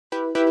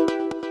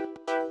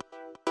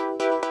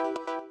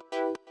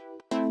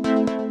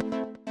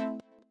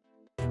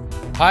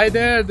Hi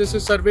there, this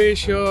is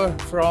Sarvesh here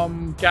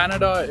from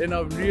Canada in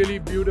a really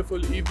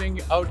beautiful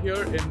evening out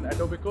here in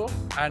Etobicoke,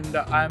 and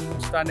I'm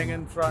standing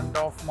in front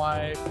of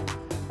my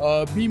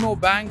BMO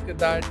bank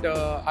that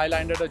I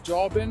landed a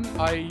job in.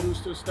 I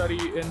used to study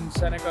in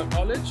Seneca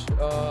College.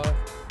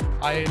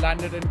 I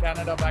landed in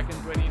Canada back in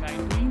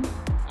 2019,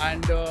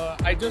 and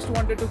I just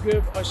wanted to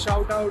give a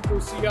shout out to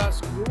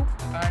SIAS group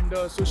and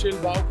Sushil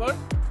Baukar,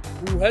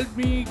 who helped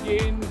me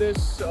gain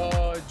this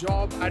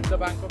job at the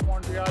Bank of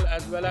Montreal,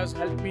 as well as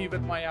helped me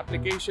with my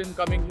application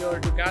coming here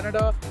to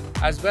Canada,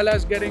 as well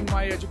as getting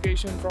my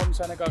education from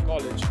Seneca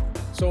College.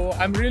 So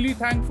I'm really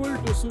thankful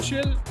to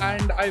Sushil,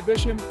 and I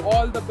wish him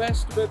all the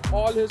best with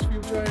all his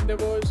future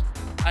endeavors,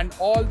 and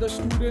all the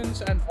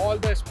students and all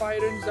the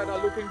aspirants that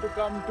are looking to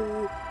come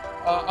to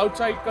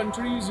outside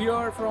countries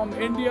here from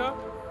India.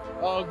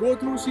 Go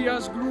through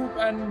SIAS group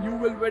and you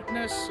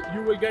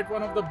will get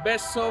one of the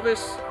best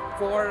service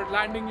for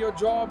landing your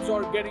jobs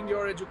or getting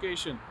your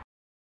education.